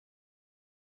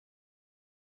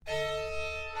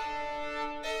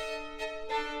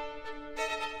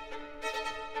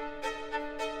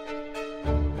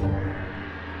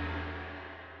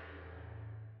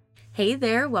Hey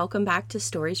there, welcome back to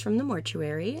Stories from the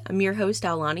Mortuary. I'm your host,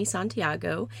 Aulani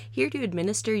Santiago, here to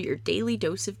administer your daily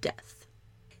dose of death.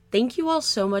 Thank you all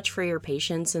so much for your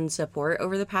patience and support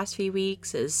over the past few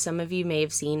weeks. As some of you may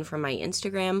have seen from my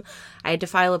Instagram, I had to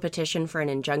file a petition for an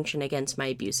injunction against my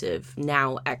abusive,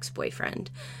 now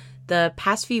ex-boyfriend. The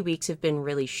past few weeks have been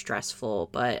really stressful,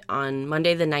 but on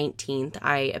Monday the 19th,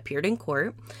 I appeared in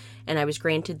court, and I was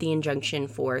granted the injunction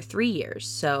for 3 years.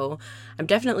 So I'm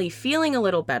definitely feeling a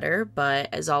little better, but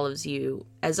as all of you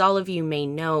may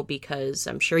know, because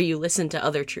I'm sure you listen to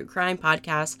other true crime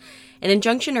podcasts, an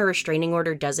injunction or restraining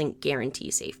order doesn't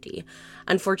guarantee safety.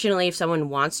 Unfortunately, if someone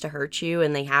wants to hurt you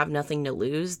and they have nothing to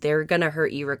lose, they're gonna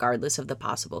hurt you regardless of the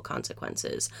possible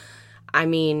consequences. I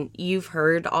mean, you've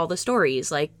heard all the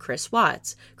stories, like Chris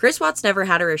Watts. Chris Watts never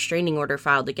had a restraining order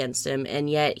filed against him, and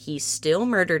yet he still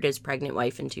murdered his pregnant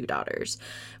wife and 2 daughters.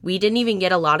 We didn't even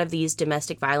get a lot of these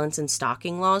domestic violence and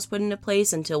stalking laws put into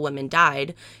place until women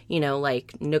died,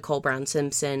 like Nicole Brown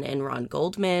Simpson and Ron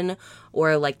Goldman,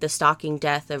 or like the stalking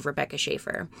death of Rebecca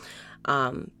Schaefer.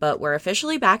 But we're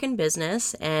officially back in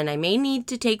business, and I may need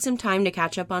to take some time to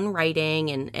catch up on writing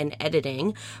and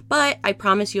editing, but I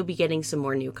promise you'll be getting some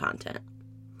more new content.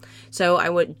 So I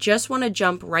would just want to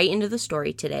jump right into the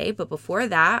story today, but before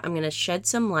that, I'm going to shed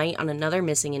some light on another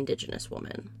missing Indigenous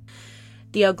woman.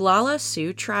 The Oglala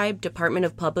Sioux Tribe Department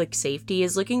of Public Safety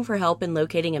is looking for help in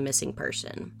locating a missing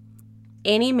person.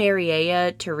 Annie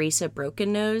Mariella Teresa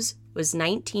Broken Nose was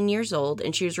 19 years old,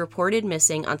 and she was reported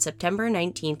missing on September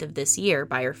 19th of this year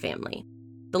by her family.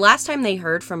 The last time they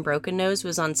heard from Broken Nose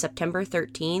was on September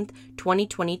 13th,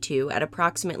 2022 at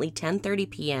approximately 10:30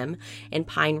 p.m. in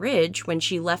Pine Ridge when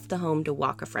she left the home to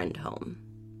walk a friend home.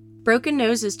 Broken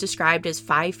Nose is described as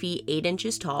 5 feet 8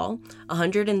 inches tall,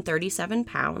 137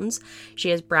 pounds.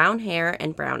 She has brown hair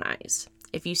and brown eyes.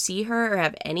 If you see her or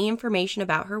have any information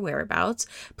about her whereabouts,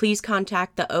 please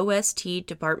contact the OST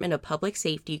Department of Public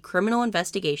Safety Criminal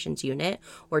Investigations Unit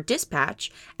or dispatch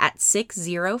at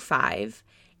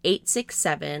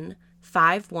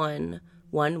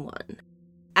 605-867-5111.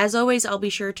 As always, I'll be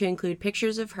sure to include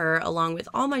pictures of her along with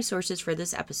all my sources for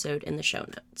this episode in the show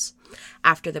notes.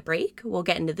 After the break, we'll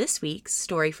get into this week's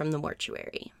Story from the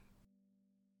Mortuary.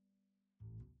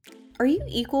 Are you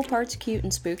equal parts cute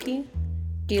and spooky?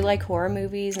 Do you like horror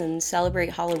movies and celebrate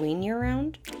Halloween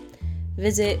year-round?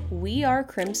 Visit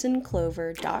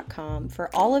wearecrimsonclover.com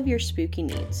for all of your spooky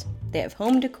needs. They have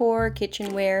home decor,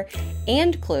 kitchenware,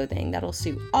 and clothing that'll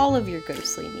suit all of your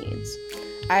ghostly needs.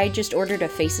 I just ordered a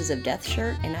Faces of Death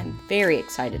shirt, and I'm very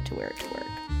excited to wear it to work.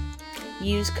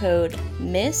 Use code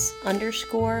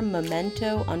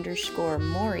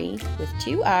Miss_Memento_Mori with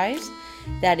 2 I's.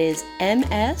 That is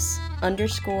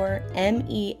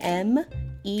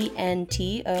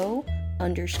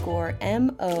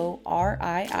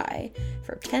MS_MEMENTO_MORII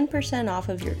for 10% off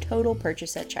of your total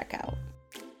purchase at checkout.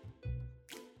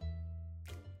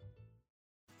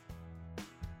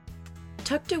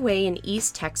 Tucked away in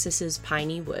East Texas's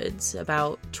piney woods,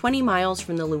 about 20 miles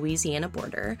from the Louisiana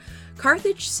border,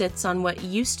 Carthage sits on what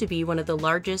used to be one of the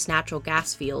largest natural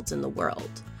gas fields in the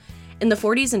world. In the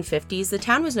 40s and 50s, the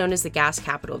town was known as the gas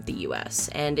capital of the U.S.,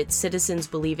 and its citizens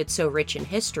believe it's so rich in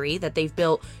history that they've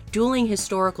built dueling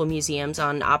historical museums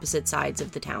on opposite sides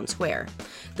of the town square: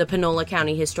 the Panola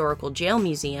County Historical Jail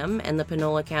Museum and the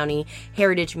Panola County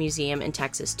Heritage Museum and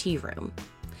Texas Tea Room.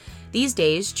 These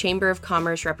days, Chamber of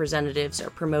Commerce representatives are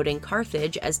promoting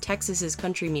Carthage as Texas's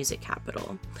country music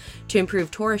capital. To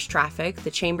improve tourist traffic, the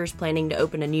Chamber's planning to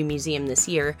open a new museum this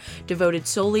year devoted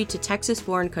solely to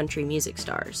Texas-born country music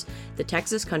stars, the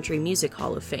Texas Country Music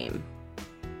Hall of Fame.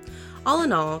 All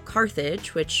in all,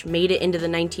 Carthage, which made it into the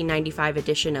 1995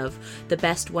 edition of the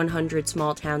Best 100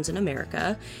 Small Towns in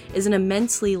America, is an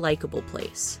immensely likable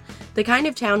place. The kind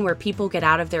of town where people get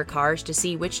out of their cars to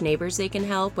see which neighbors they can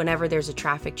help whenever there's a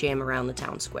traffic jam around the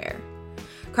town square.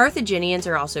 Carthaginians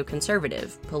are also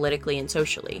conservative, politically and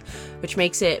socially, which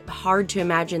makes it hard to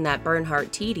imagine that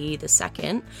Bernhardt Tiede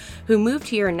II, who moved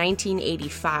here in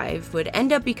 1985, would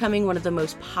end up becoming one of the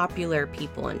most popular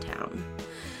people in town.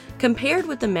 Compared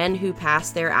with the men who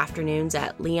passed their afternoons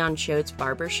at Leon Schote's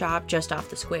barbershop just off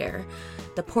the square,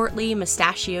 the portly,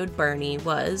 mustachioed Bernie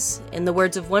was, in the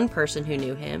words of one person who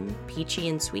knew him, peachy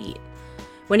and sweet.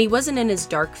 When he wasn't in his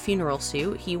dark funeral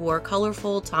suit, he wore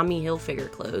colorful Tommy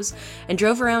Hilfiger clothes and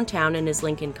drove around town in his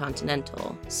Lincoln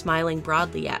Continental, smiling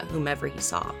broadly at whomever he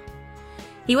saw.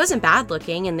 He wasn't bad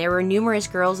looking, and there were numerous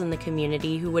girls in the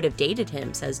community who would have dated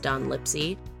him, says Don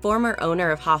Lipsey, former owner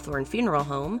of Hawthorne Funeral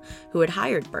Home, who had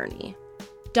hired Bernie.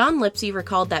 Don Lipsey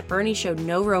recalled that Bernie showed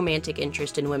no romantic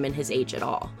interest in women his age at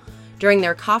all. During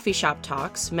their coffee shop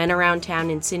talks, men around town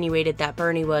insinuated that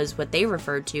Bernie was what they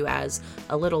referred to as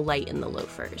a little light in the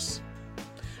loafers.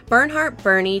 Bernhardt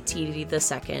Bernie Tiede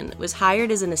II was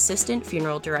hired as an assistant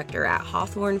funeral director at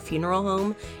Hawthorne Funeral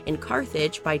Home in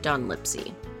Carthage by Don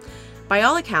Lipsey. By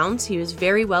all accounts, he was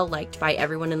very well liked by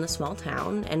everyone in the small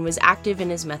town and was active in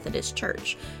his Methodist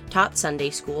church, taught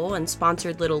Sunday school, and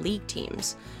sponsored little league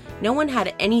teams. No one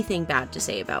had anything bad to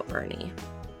say about Bernie.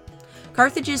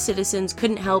 Carthage's citizens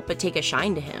couldn't help but take a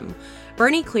shine to him.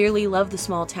 Bernie clearly loved the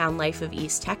small town life of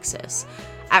East Texas.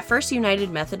 At First United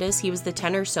Methodist, he was the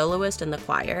tenor soloist in the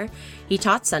choir. He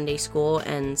taught Sunday school,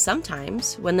 and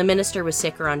sometimes, when the minister was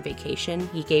sick or on vacation,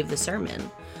 he gave the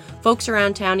sermon. Folks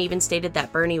around town even stated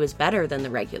that Bernie was better than the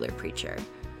regular preacher.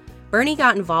 Bernie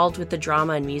got involved with the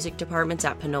drama and music departments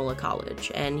at Panola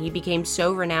College, and he became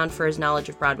so renowned for his knowledge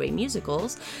of Broadway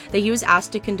musicals that he was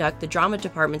asked to conduct the drama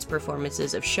department's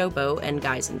performances of Showboat and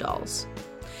Guys and Dolls.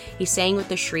 He sang with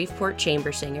the Shreveport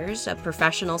Chamber Singers, a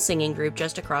professional singing group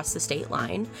just across the state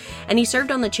line, and he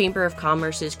served on the Chamber of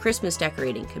Commerce's Christmas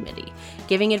Decorating Committee,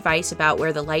 giving advice about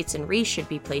where the lights and wreaths should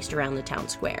be placed around the town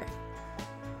square.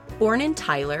 Born in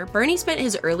Tyler, Bernie spent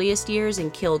his earliest years in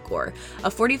Kilgore,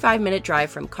 a 45-minute drive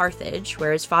from Carthage,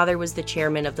 where his father was the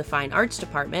chairman of the Fine Arts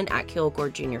Department at Kilgore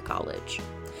Junior College.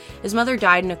 His mother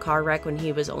died in a car wreck when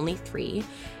he was only 3,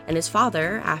 and his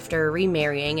father, after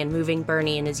remarrying and moving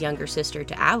Bernie and his younger sister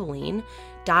to Abilene,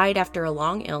 died after a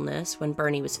long illness when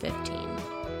Bernie was 15.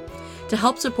 To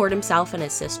help support himself and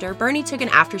his sister, Bernie took an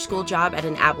after-school job at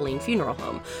an Abilene funeral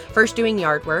home, first doing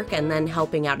yard work and then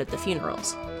helping out at the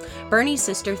funerals. Bernie's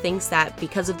sister thinks that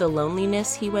because of the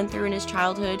loneliness he went through in his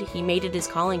childhood, he made it his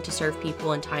calling to serve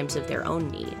people in times of their own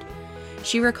need.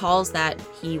 She recalls that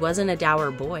he wasn't a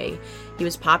dour boy. He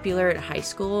was popular at high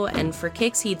school, and for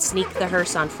kicks he'd sneak the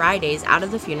hearse on Fridays out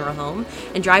of the funeral home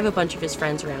and drive a bunch of his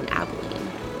friends around Abilene.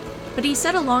 But he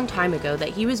said a long time ago that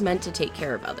he was meant to take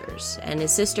care of others, and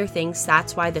his sister thinks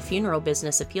that's why the funeral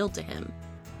business appealed to him.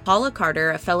 Paula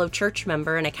Carter, a fellow church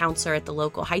member and a counselor at the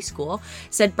local high school,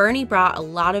 said Bernie brought a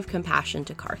lot of compassion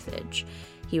to Carthage.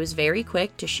 He was very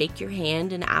quick to shake your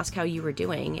hand and ask how you were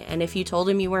doing, and if you told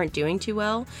him you weren't doing too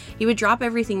well, he would drop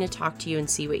everything to talk to you and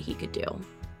see what he could do.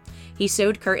 He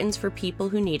sewed curtains for people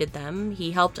who needed them,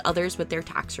 he helped others with their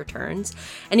tax returns,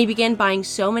 and he began buying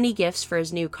so many gifts for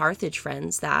his new Carthage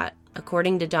friends that,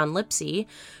 according to Don Lipsey,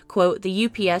 quote, the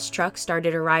UPS truck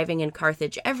started arriving in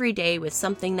Carthage every day with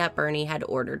something that Bernie had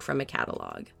ordered from a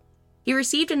catalog. He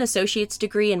received an associate's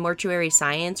degree in mortuary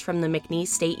science from the McNeese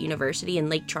State University in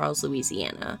Lake Charles,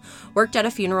 Louisiana, worked at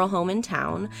a funeral home in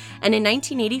town, and in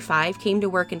 1985 came to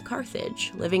work in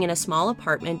Carthage, living in a small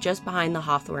apartment just behind the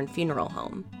Hawthorne Funeral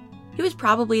Home. He was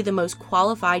probably the most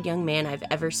qualified young man I've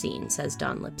ever seen, says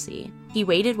Don Lipsey. He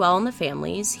waited well on the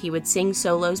families, he would sing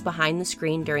solos behind the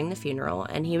screen during the funeral,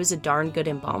 and he was a darn good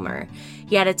embalmer.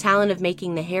 He had a talent of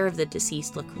making the hair of the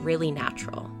deceased look really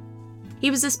natural.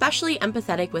 He was especially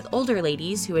empathetic with older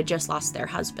ladies who had just lost their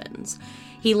husbands.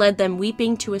 He led them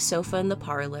weeping to a sofa in the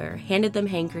parlor, handed them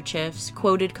handkerchiefs,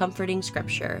 quoted comforting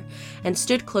scripture, and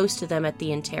stood close to them at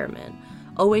the interment,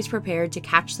 always prepared to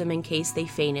catch them in case they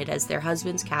fainted as their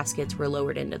husbands' caskets were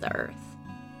lowered into the earth.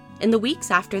 In the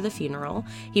weeks after the funeral,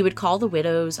 he would call the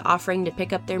widows, offering to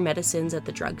pick up their medicines at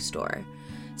the drugstore.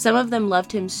 Some of them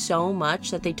loved him so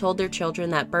much that they told their children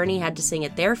that Bernie had to sing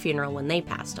at their funeral when they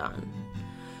passed on.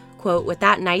 Quote, with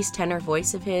that nice tenor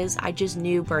voice of his, I just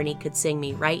knew Bernie could sing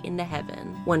me right into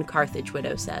heaven, one Carthage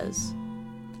widow says.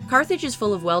 Carthage is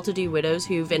full of well-to-do widows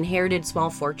who've inherited small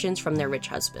fortunes from their rich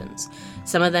husbands.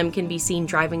 Some of them can be seen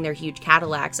driving their huge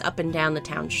Cadillacs up and down the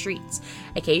town streets,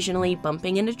 occasionally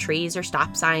bumping into trees or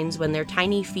stop signs when their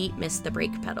tiny feet miss the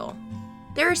brake pedal.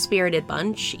 They're a spirited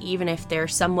bunch, even if they're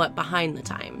somewhat behind the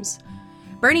times.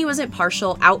 Bernie wasn't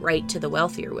partial outright to the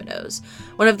wealthier widows.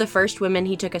 One of the first women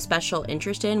he took a special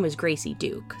interest in was Gracie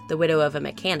Duke, the widow of a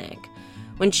mechanic.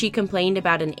 When she complained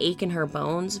about an ache in her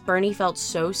bones, Bernie felt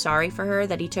so sorry for her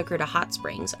that he took her to Hot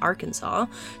Springs, Arkansas,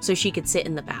 so she could sit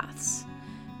in the baths.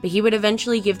 But he would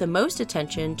eventually give the most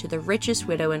attention to the richest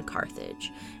widow in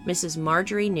Carthage, Mrs.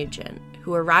 Marjorie Nugent,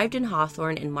 who arrived in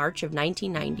Hawthorne in March of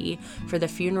 1990 for the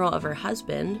funeral of her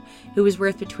husband, who was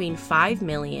worth between $5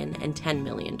 million and $10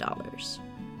 million.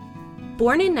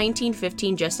 Born in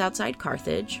 1915 just outside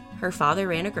Carthage, her father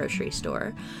ran a grocery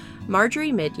store,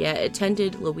 Marjorie Nugent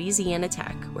attended Louisiana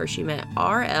Tech, where she met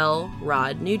R.L.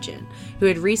 Rod Nugent, who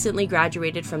had recently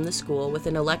graduated from the school with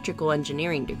an electrical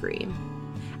engineering degree.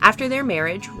 After their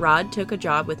marriage, Rod took a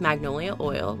job with Magnolia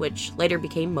Oil, which later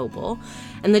became Mobil,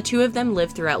 and the two of them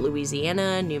lived throughout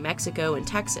Louisiana, New Mexico, and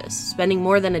Texas, spending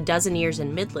more than a dozen years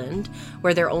in Midland,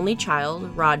 where their only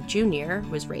child, Rod Jr.,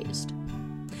 was raised.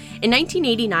 In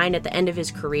 1989, at the end of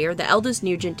his career, the eldest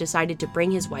Nugent decided to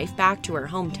bring his wife back to her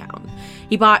hometown.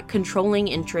 He bought controlling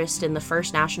interest in the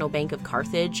First National Bank of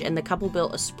Carthage, and the couple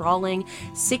built a sprawling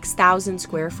 6,000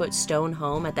 square foot stone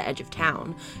home at the edge of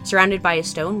town, surrounded by a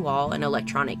stone wall and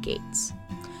electronic gates.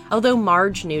 Although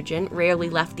Marge Nugent rarely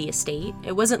left the estate,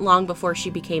 it wasn't long before she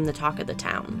became the talk of the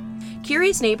town.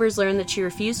 Curious neighbors learned that she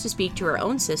refused to speak to her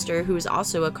own sister, who was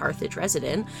also a Carthage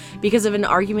resident, because of an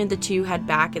argument the two had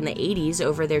back in the 80s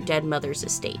over their dead mother's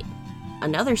estate.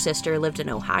 Another sister lived in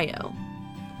Ohio.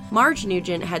 Marge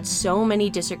Nugent had so many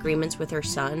disagreements with her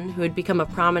son, who had become a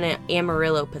prominent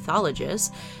Amarillo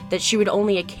pathologist, that she would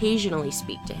only occasionally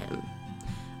speak to him.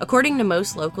 According to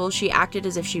most locals, she acted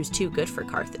as if she was too good for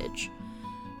Carthage.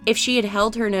 If she had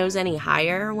held her nose any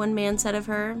higher, one man said of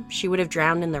her, she would have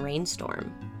drowned in the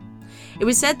rainstorm. It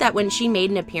was said that when she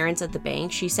made an appearance at the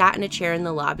bank, she sat in a chair in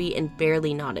the lobby and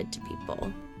barely nodded to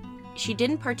people. She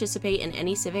didn't participate in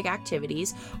any civic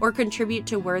activities or contribute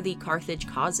to worthy Carthage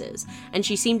causes, and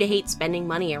she seemed to hate spending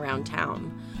money around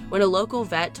town. When a local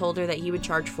vet told her that he would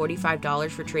charge $45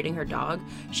 for treating her dog,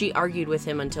 she argued with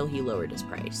him until he lowered his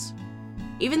price.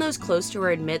 Even those close to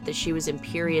her admit that she was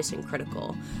imperious and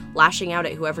critical, lashing out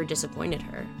at whoever disappointed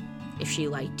her. If she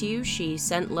liked you, she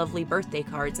sent lovely birthday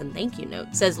cards and thank you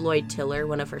notes, says Lloyd Tiller,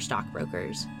 one of her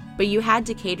stockbrokers. But you had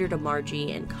to cater to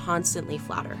Margie and constantly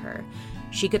flatter her.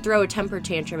 She could throw a temper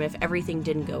tantrum if everything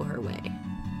didn't go her way.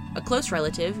 A close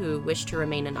relative, who wished to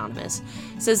remain anonymous,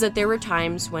 says that there were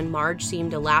times when Marge seemed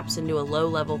to lapse into a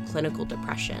low-level clinical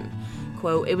depression.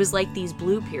 Quote, "It was like these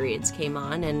blue periods came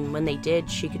on, and when they did,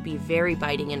 she could be very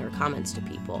biting in her comments to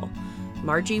people.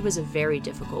 Margie was a very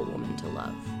difficult woman to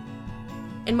love."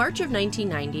 In March of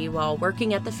 1990, while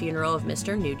working at the funeral of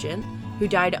Mr. Nugent, who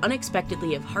died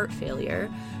unexpectedly of heart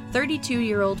failure,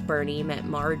 32-year-old Bernie met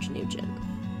Marge Nugent.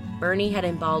 Bernie had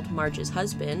embalmed Marge's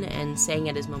husband and sang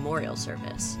at his memorial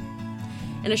service.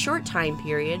 In a short time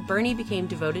period, Bernie became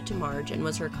devoted to Marge and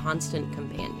was her constant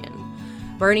companion.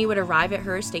 Bernie would arrive at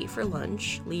her estate for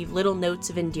lunch, leave little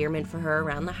notes of endearment for her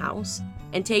around the house,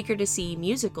 and take her to see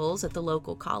musicals at the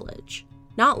local college.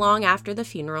 Not long after the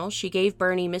funeral, she gave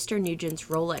Bernie Mr. Nugent's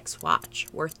Rolex watch,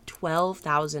 worth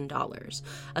 $12,000,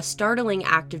 a startling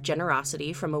act of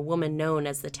generosity from a woman known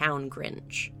as the town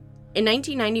Grinch. In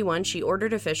 1991, she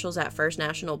ordered officials at First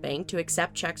National Bank to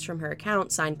accept checks from her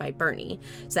account signed by Bernie,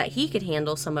 so that he could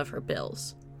handle some of her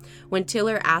bills. When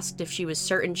Tiller asked if she was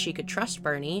certain she could trust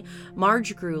Bernie,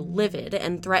 Marge grew livid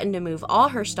and threatened to move all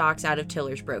her stocks out of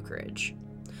Tiller's brokerage.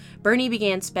 Bernie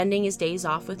began spending his days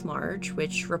off with Marge,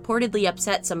 which reportedly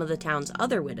upset some of the town's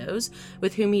other widows,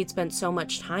 with whom he'd spent so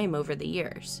much time over the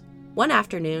years. One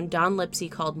afternoon, Don Lipsey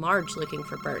called Marge looking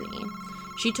for Bernie.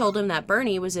 She told him that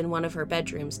Bernie was in one of her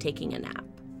bedrooms taking a nap.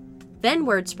 Then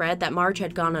word spread that Marge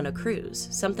had gone on a cruise,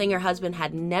 something her husband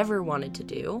had never wanted to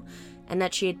do, and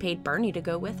that she had paid Bernie to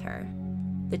go with her.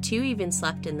 The two even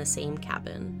slept in the same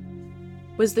cabin.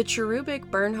 Was the cherubic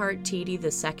Bernhardt Tiede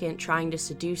II trying to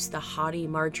seduce the haughty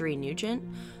Marjorie Nugent,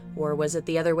 or was it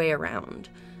the other way around?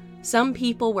 Some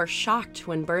people were shocked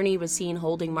when Bernie was seen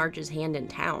holding Marge's hand in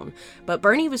town, but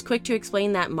Bernie was quick to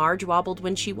explain that Marge wobbled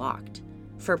when she walked.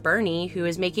 For Bernie, who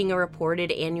is making a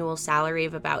reported annual salary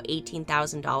of about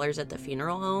 $18,000 at the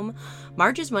funeral home,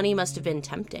 Marge's money must have been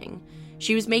tempting.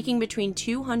 She was making between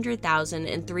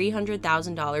 $200,000 and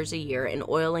 $300,000 a year in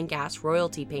oil and gas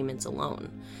royalty payments alone.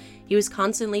 He was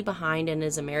constantly behind in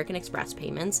his American Express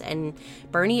payments, and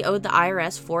Bernie owed the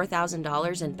IRS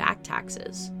 $4,000 in back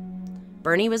taxes.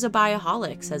 Bernie was a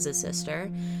buyaholic, says his sister.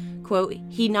 Quote,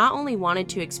 "He not only wanted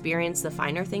to experience the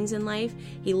finer things in life,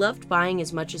 he loved buying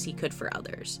as much as he could for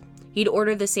others. He'd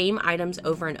order the same items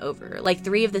over and over, like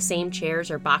 3 of the same chairs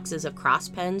or boxes of cross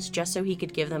pens, just so he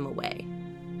could give them away."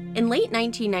 In late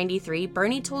 1993,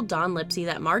 Bernie told Don Lipsey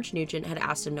that Marge Nugent had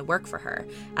asked him to work for her,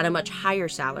 at a much higher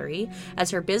salary, as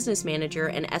her business manager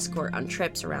and escort on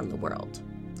trips around the world.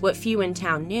 What few in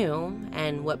town knew,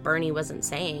 and what Bernie wasn't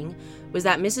saying, was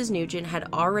that Mrs. Nugent had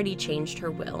already changed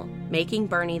her will, making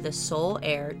Bernie the sole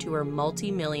heir to her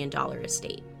multi-million-dollar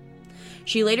estate.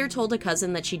 She later told a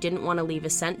cousin that she didn't want to leave a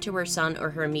cent to her son or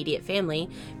her immediate family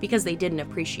because they didn't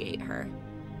appreciate her.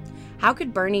 How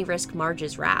could Bernie risk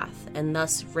Marge's wrath, and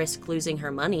thus risk losing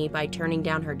her money by turning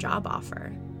down her job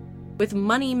offer? With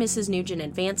money Mrs. Nugent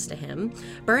advanced to him,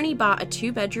 Bernie bought a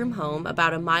 2-bedroom home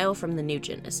about a mile from the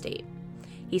Nugent estate.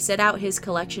 He set out his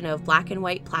collection of black and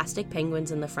white plastic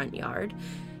penguins in the front yard.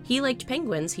 He liked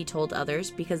penguins, he told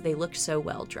others, because they looked so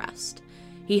well dressed.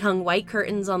 He hung white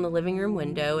curtains on the living room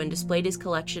window and displayed his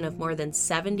collection of more than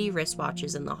 70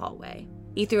 wristwatches in the hallway.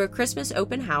 He threw a Christmas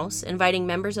open house, inviting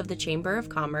members of the Chamber of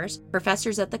Commerce,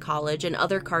 professors at the college, and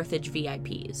other Carthage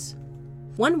VIPs.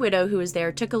 One widow who was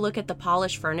there took a look at the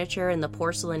polished furniture and the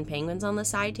porcelain penguins on the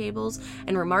side tables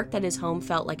and remarked that his home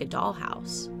felt like a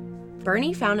dollhouse.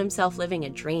 Bernie found himself living a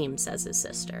dream, says his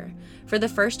sister. For the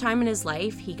first time in his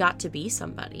life, he got to be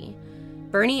somebody.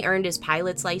 Bernie earned his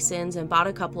pilot's license and bought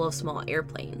a couple of small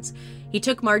airplanes. He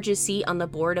took Marge's seat on the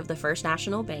board of the First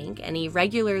National Bank, and he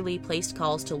regularly placed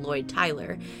calls to Lloyd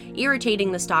Tyler,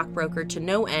 irritating the stockbroker to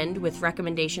no end with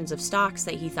recommendations of stocks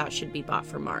that he thought should be bought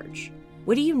for Marge.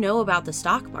 "What do you know about the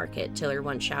stock market?" Tiller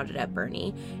once shouted at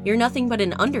Bernie. "You're nothing but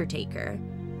an undertaker."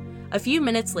 A few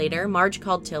minutes later, Marge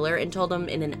called Tiller and told him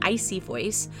in an icy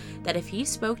voice that if he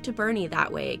spoke to Bernie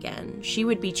that way again, she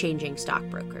would be changing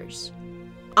stockbrokers.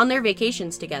 On their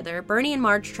vacations together, Bernie and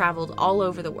Marge traveled all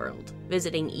over the world,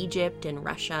 visiting Egypt and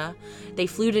Russia. They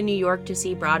flew to New York to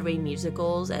see Broadway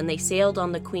musicals, and they sailed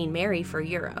on the Queen Mary for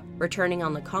Europe, returning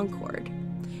on the Concorde.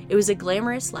 It was a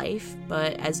glamorous life,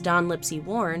 but as Don Lipsey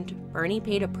warned, Bernie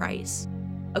paid a price.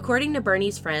 According to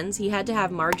Bernie's friends, he had to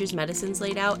have Marge's medicines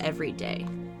laid out every day.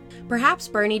 Perhaps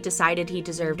Bernie decided he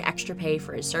deserved extra pay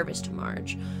for his service to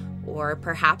Marge, or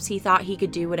perhaps he thought he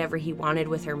could do whatever he wanted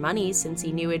with her money since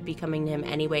he knew it'd be coming to him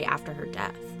anyway after her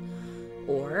death.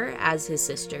 Or, as his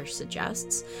sister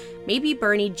suggests, maybe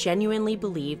Bernie genuinely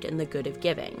believed in the good of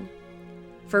giving.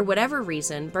 For whatever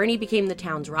reason, Bernie became the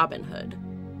town's Robin Hood.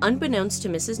 Unbeknownst to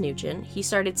Mrs. Nugent, he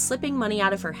started slipping money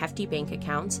out of her hefty bank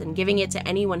accounts and giving it to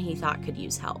anyone he thought could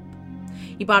use help.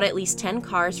 He bought at least 10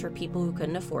 cars for people who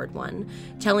couldn't afford one,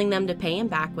 telling them to pay him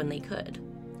back when they could.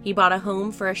 He bought a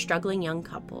home for a struggling young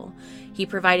couple. He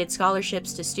provided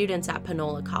scholarships to students at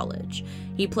Panola College.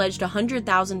 He pledged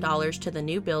 $100,000 to the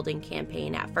New Building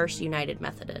campaign at First United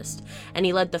Methodist, and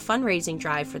he led the fundraising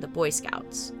drive for the Boy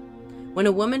Scouts. When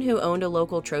a woman who owned a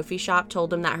local trophy shop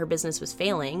told him that her business was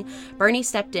failing, Bernie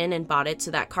stepped in and bought it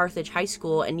so that Carthage High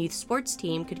School and youth sports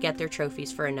team could get their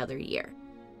trophies for another year.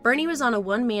 Bernie was on a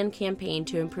one-man campaign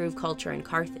to improve culture in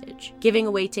Carthage, giving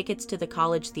away tickets to the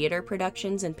college theater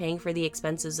productions and paying for the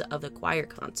expenses of the choir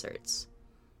concerts.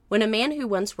 When a man who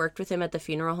once worked with him at the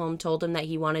funeral home told him that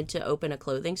he wanted to open a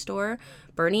clothing store,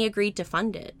 Bernie agreed to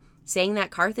fund it, saying that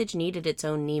Carthage needed its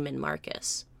own Neiman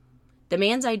Marcus. The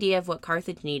man's idea of what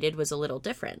Carthage needed was a little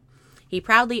different. He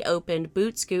proudly opened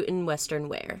Boot Scootin' Western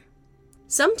Wear.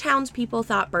 Some townspeople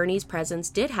thought Bernie's presence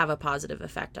did have a positive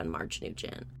effect on Marge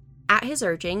Nugent. At his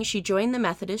urging, she joined the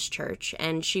Methodist Church,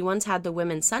 and she once had the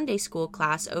women's Sunday school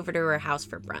class over to her house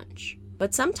for brunch.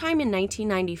 But sometime in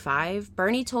 1995,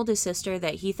 Bernie told his sister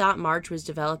that he thought Marge was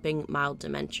developing mild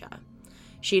dementia.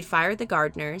 She had fired the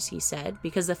gardeners, he said,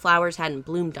 because the flowers hadn't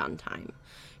bloomed on time.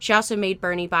 She also made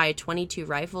Bernie buy a .22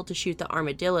 rifle to shoot the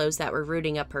armadillos that were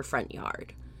rooting up her front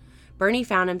yard. Bernie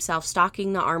found himself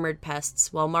stalking the armored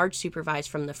pests while Marge supervised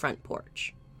from the front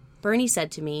porch. Bernie said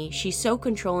to me, "She's so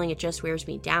controlling it just wears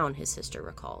me down," his sister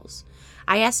recalls.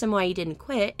 I asked him why he didn't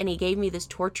quit, and he gave me this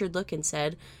tortured look and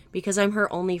said, "Because I'm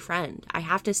her only friend. I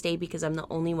have to stay because I'm the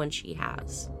only one she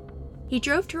has." He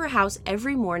drove to her house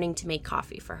every morning to make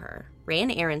coffee for her,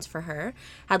 ran errands for her,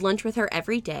 had lunch with her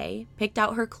every day, picked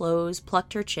out her clothes,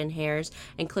 plucked her chin hairs,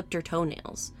 and clipped her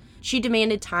toenails. She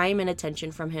demanded time and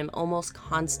attention from him almost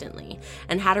constantly,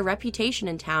 and had a reputation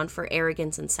in town for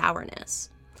arrogance and sourness.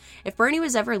 If Bernie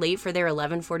was ever late for their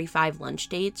 11:45 lunch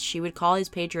dates, she would call his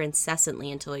pager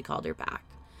incessantly until he called her back.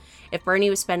 If Bernie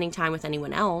was spending time with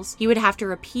anyone else, he would have to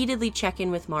repeatedly check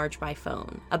in with Marge by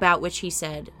phone, about which he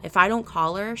said, "If I don't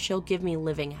call her, she'll give me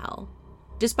living hell."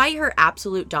 Despite her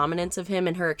absolute dominance of him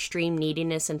and her extreme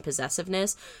neediness and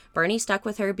possessiveness, Bernie stuck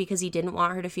with her because he didn't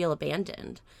want her to feel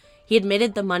abandoned. He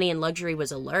admitted the money and luxury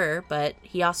was a lure, but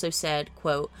he also said,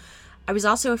 quote, "I was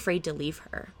also afraid to leave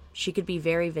her. She could be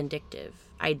very vindictive.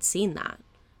 I'd seen that."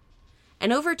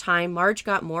 And over time, Marge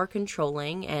got more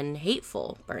controlling and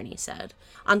hateful, Bernie said.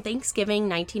 On Thanksgiving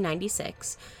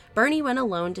 1996, Bernie went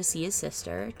alone to see his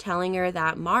sister, telling her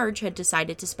that Marge had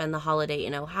decided to spend the holiday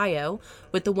in Ohio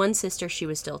with the one sister she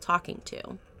was still talking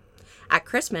to. At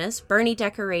Christmas, Bernie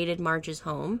decorated Marge's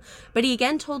home, but he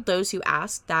again told those who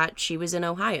asked that she was in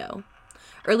Ohio.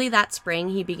 Early that spring,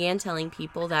 he began telling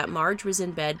people that Marge was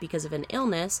in bed because of an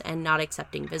illness and not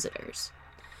accepting visitors.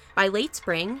 By late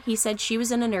spring, he said she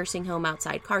was in a nursing home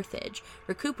outside Carthage,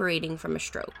 recuperating from a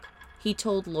stroke. He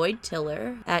told Lloyd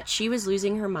Tiller that she was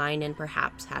losing her mind and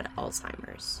perhaps had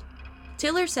Alzheimer's.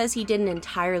 Tiller says he didn't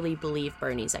entirely believe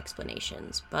Bernie's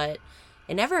explanations, but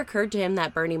it never occurred to him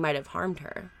that Bernie might have harmed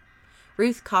her.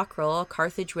 Ruth Cockrell, a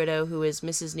Carthage widow who was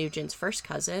Mrs. Nugent's first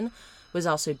cousin, was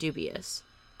also dubious.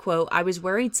 Quote, "I was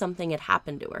worried something had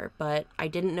happened to her, but I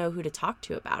didn't know who to talk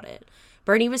to about it.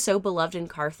 Bernie was so beloved in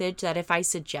Carthage that if I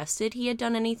suggested he had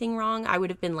done anything wrong, I would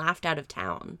have been laughed out of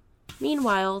town."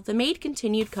 Meanwhile, the maid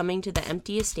continued coming to the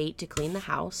empty estate to clean the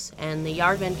house, and the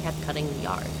yardman kept cutting the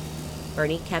yard.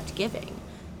 Bernie kept giving.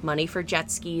 Money for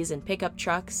jet skis and pickup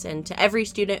trucks, and to every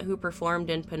student who performed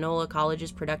in Panola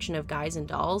College's production of Guys and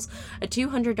Dolls, a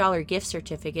 $200 gift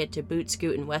certificate to boot,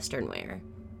 scoot, and western wear.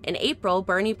 In April,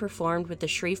 Bernie performed with the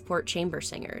Shreveport Chamber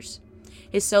Singers.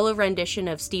 His solo rendition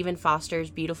of Stephen Foster's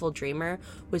Beautiful Dreamer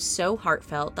was so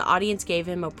heartfelt, the audience gave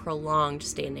him a prolonged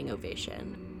standing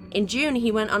ovation. In June,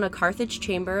 he went on a Carthage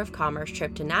Chamber of Commerce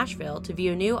trip to Nashville to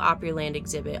view a new Opryland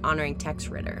exhibit honoring Tex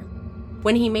Ritter.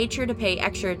 When he made sure to pay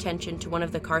extra attention to one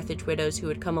of the Carthage widows who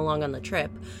had come along on the trip,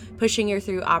 pushing her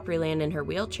through Opryland in her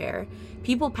wheelchair,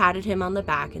 people patted him on the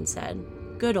back and said,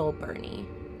 "Good old Bernie."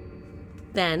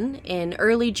 Then, in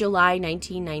early July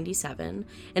 1997,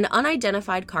 an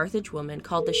unidentified Carthage woman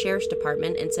called the sheriff's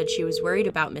department and said she was worried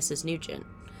about Mrs. Nugent.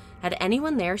 Had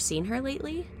anyone there seen her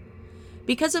lately?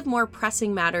 Because of more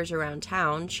pressing matters around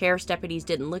town, sheriff's deputies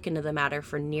didn't look into the matter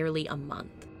for nearly a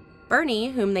month. Bernie,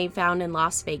 whom they found in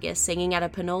Las Vegas singing at a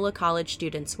Panola College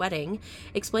student's wedding,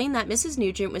 explained that Mrs.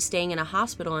 Nugent was staying in a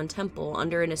hospital in Temple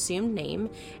under an assumed name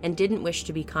and didn't wish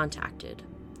to be contacted.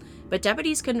 But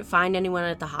deputies couldn't find anyone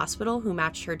at the hospital who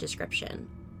matched her description.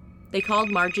 They called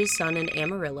Marge's son in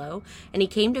Amarillo, and he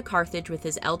came to Carthage with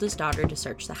his eldest daughter to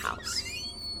search the house.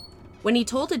 When he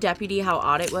told a deputy how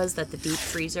odd it was that the deep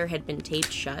freezer had been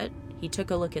taped shut, he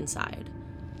took a look inside.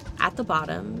 At the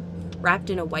bottom,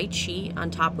 wrapped in a white sheet on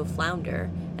top of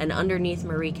flounder and underneath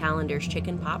Marie Callender's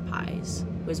chicken pot pies,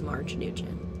 was Marge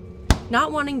Nugent.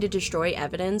 Not wanting to destroy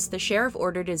evidence, the sheriff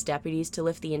ordered his deputies to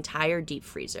lift the entire deep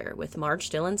freezer, with Marge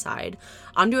still inside,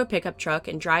 onto a pickup truck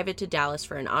and drive it to Dallas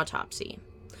for an autopsy.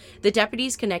 The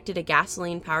deputies connected a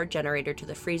gasoline-powered generator to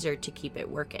the freezer to keep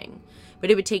it working, but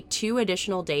it would take 2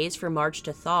 additional days for Marge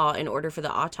to thaw in order for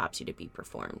the autopsy to be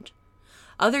performed.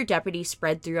 Other deputies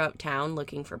spread throughout town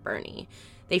looking for Bernie.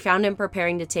 They found him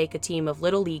preparing to take a team of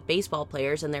Little League baseball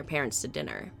players and their parents to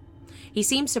dinner. He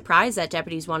seemed surprised that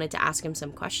deputies wanted to ask him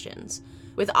some questions.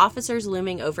 With officers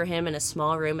looming over him in a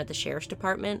small room at the sheriff's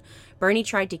department, Bernie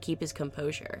tried to keep his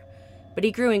composure. But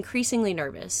he grew increasingly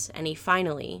nervous, and he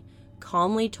finally,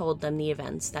 calmly told them the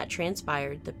events that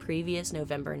transpired the previous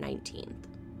November 19th.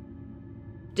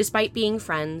 Despite being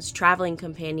friends, traveling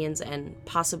companions, and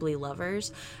possibly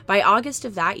lovers, by August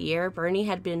of that year, Bernie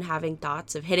had been having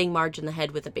thoughts of hitting Marge in the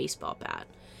head with a baseball bat.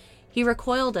 He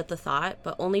recoiled at the thought,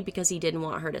 but only because he didn't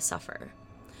want her to suffer.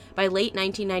 By late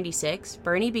 1996,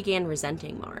 Bernie began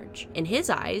resenting Marge. In his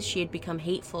eyes, she had become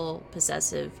hateful,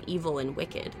 possessive, evil, and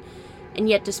wicked. And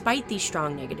yet, despite these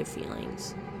strong negative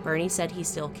feelings, Bernie said he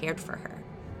still cared for her.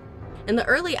 In the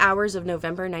early hours of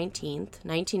November 19th,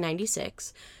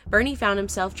 1996, Bernie found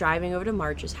himself driving over to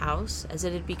Marge's house as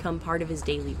it had become part of his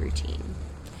daily routine.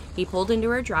 He pulled into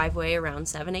her driveway around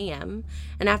 7 a.m.,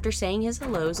 and after saying his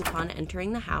hellos upon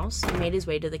entering the house, he made his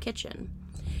way to the kitchen.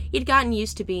 He'd gotten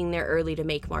used to being there early to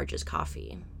make Marge's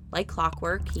coffee. Like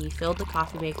clockwork, he filled the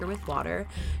coffee maker with water,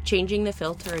 changing the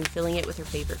filter and filling it with her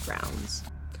favorite grounds.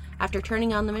 After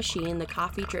turning on the machine, the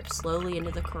coffee dripped slowly into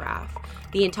the carafe,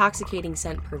 the intoxicating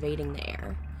scent pervading the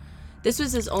air. This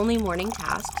was his only morning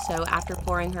task, so after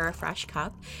pouring her a fresh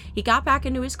cup, he got back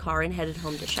into his car and headed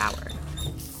home to shower.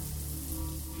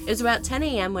 It was about 10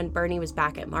 a.m. when Bernie was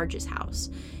back at Marge's house.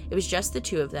 It was just the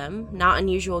two of them, not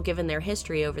unusual given their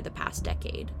history over the past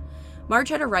decade. Marge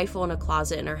had a rifle in a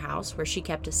closet in her house where she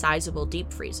kept a sizable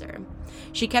deep freezer.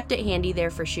 She kept it handy there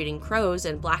for shooting crows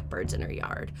and blackbirds in her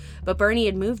yard, but Bernie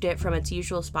had moved it from its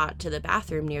usual spot to the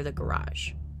bathroom near the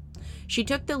garage. She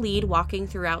took the lead walking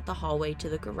throughout the hallway to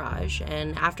the garage,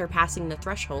 and after passing the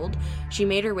threshold, she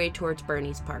made her way towards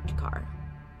Bernie's parked car.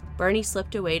 Bernie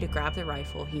slipped away to grab the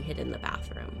rifle he hid in the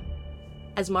bathroom.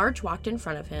 As Marge walked in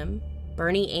front of him,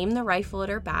 Bernie aimed the rifle at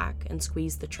her back and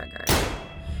squeezed the trigger.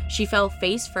 She fell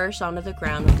face first onto the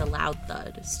ground with a loud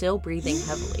thud, still breathing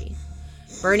heavily.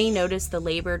 Bernie noticed the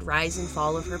labored rise and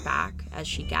fall of her back as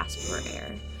she gasped for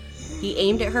air. He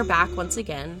aimed at her back once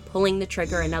again, pulling the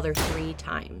trigger another 3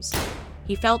 times.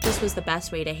 He felt this was the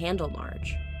best way to handle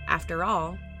Marge. After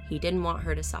all, he didn't want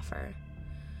her to suffer.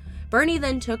 Bernie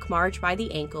then took Marge by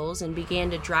the ankles and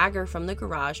began to drag her from the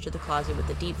garage to the closet with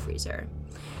the deep freezer.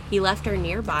 He left her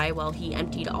nearby while he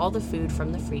emptied all the food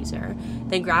from the freezer,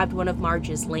 then grabbed one of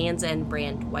Marge's Land's End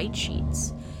brand white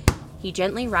sheets. He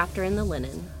gently wrapped her in the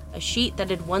linen. A sheet that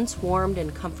had once warmed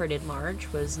and comforted Marge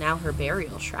was now her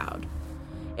burial shroud.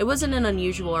 It wasn't an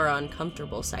unusual or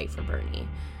uncomfortable sight for Bernie.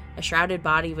 A shrouded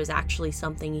body was actually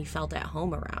something he felt at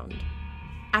home around.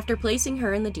 After placing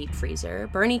her in the deep freezer,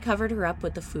 Bernie covered her up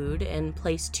with the food and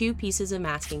placed 2 pieces of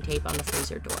masking tape on the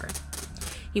freezer door.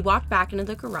 He walked back into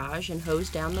the garage and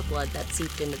hosed down the blood that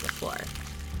seeped into the floor.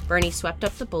 Bernie swept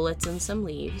up the bullets and some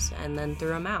leaves and then threw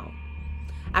them out.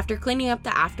 After cleaning up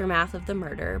the aftermath of the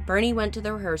murder, Bernie went to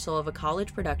the rehearsal of a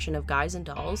college production of Guys and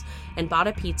Dolls and bought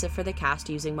a pizza for the cast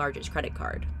using Marge's credit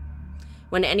card.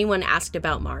 When anyone asked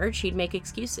about Marge, he'd make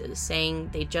excuses,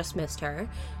 saying they'd just missed her,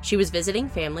 she was visiting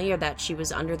family, or that she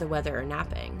was under the weather or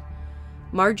napping.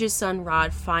 Marge's son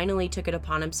Rod finally took it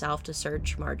upon himself to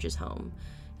search Marge's home,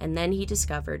 and then he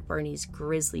discovered Bernie's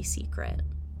grisly secret.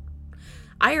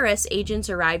 IRS agents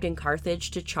arrived in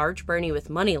Carthage to charge Bernie with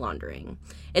money laundering.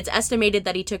 It's estimated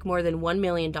that he took more than $1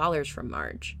 million from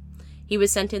Marge. He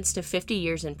was sentenced to 50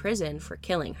 years in prison for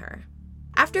killing her.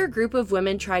 After a group of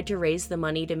women tried to raise the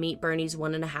money to meet Bernie's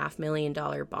 $1.5 million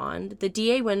bond, the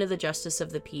DA went to the Justice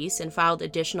of the Peace and filed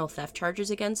additional theft charges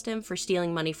against him for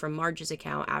stealing money from Marge's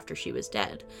account after she was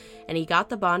dead, and he got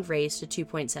the bond raised to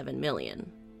 $2.7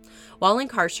 million. While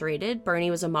incarcerated, Bernie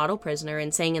was a model prisoner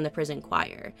and sang in the prison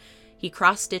choir. He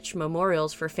cross-stitched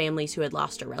memorials for families who had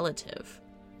lost a relative.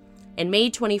 In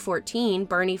May 2014,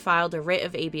 Bernie filed a writ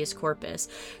of habeas corpus,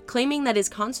 claiming that his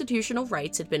constitutional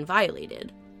rights had been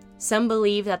violated. Some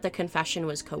believe that the confession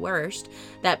was coerced,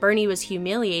 that Bernie was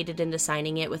humiliated into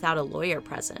signing it without a lawyer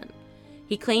present.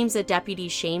 He claims that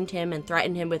deputies shamed him and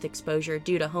threatened him with exposure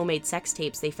due to homemade sex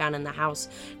tapes they found in the house,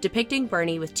 depicting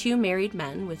Bernie with 2 married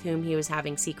men with whom he was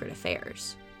having secret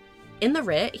affairs. In the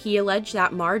writ, he alleged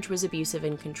that Marge was abusive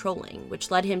and controlling, which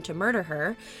led him to murder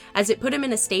her, as it put him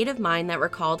in a state of mind that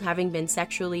recalled having been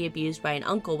sexually abused by an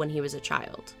uncle when he was a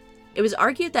child. It was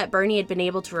argued that Bernie had been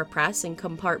able to repress and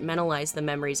compartmentalize the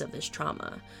memories of this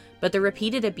trauma, but the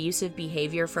repeated abusive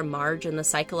behavior from Marge and the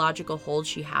psychological hold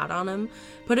she had on him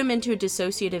put him into a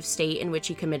dissociative state in which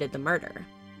he committed the murder.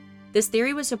 This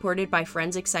theory was supported by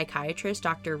forensic psychiatrist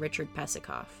Dr. Richard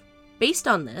Pesikoff. Based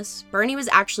on this, Bernie was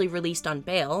actually released on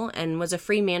bail and was a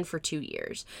free man for 2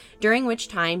 years, during which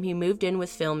time he moved in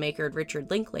with filmmaker Richard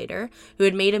Linklater, who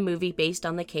had made a movie based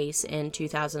on the case in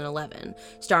 2011,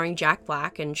 starring Jack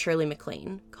Black and Shirley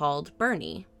MacLaine, called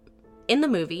Bernie. In the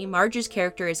movie, Marge's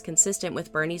character is consistent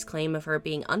with Bernie's claim of her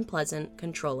being unpleasant,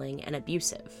 controlling, and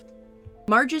abusive.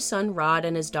 Marge's son Rod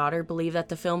and his daughter believe that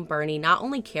the film Bernie not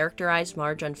only characterized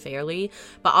Marge unfairly,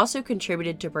 but also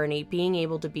contributed to Bernie being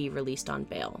able to be released on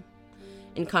bail.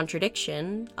 In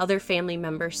contradiction, other family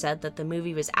members said that the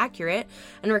movie was accurate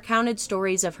and recounted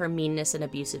stories of her meanness and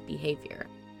abusive behavior.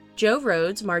 Joe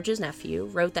Rhodes, Marge's nephew,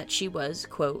 wrote that she was,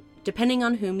 quote, "depending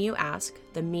on whom you ask,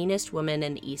 the meanest woman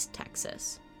in East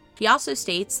Texas." He also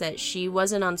states that she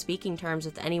wasn't on speaking terms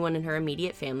with anyone in her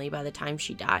immediate family by the time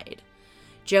she died.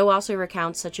 Joe also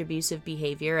recounts such abusive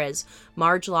behavior as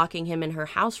Marge locking him in her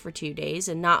house for 2 days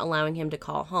and not allowing him to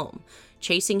call home,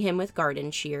 chasing him with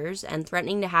garden shears, and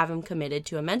threatening to have him committed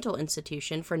to a mental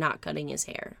institution for not cutting his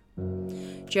hair.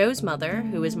 Joe's mother,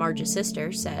 who is Marge's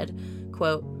sister, said,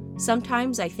 quote,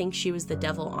 "Sometimes I think she was the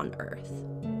devil on earth."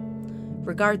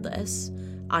 Regardless,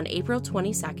 on April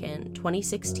 22,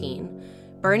 2016,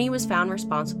 Bernie was found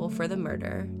responsible for the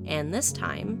murder, and this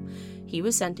time, he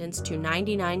was sentenced to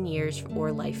 99 years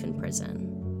or life in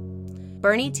prison.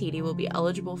 Bernie Tiede will be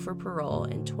eligible for parole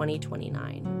in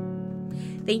 2029.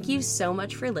 Thank you so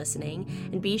much for listening,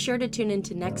 and be sure to tune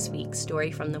into next week's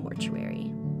Story from the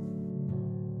Mortuary.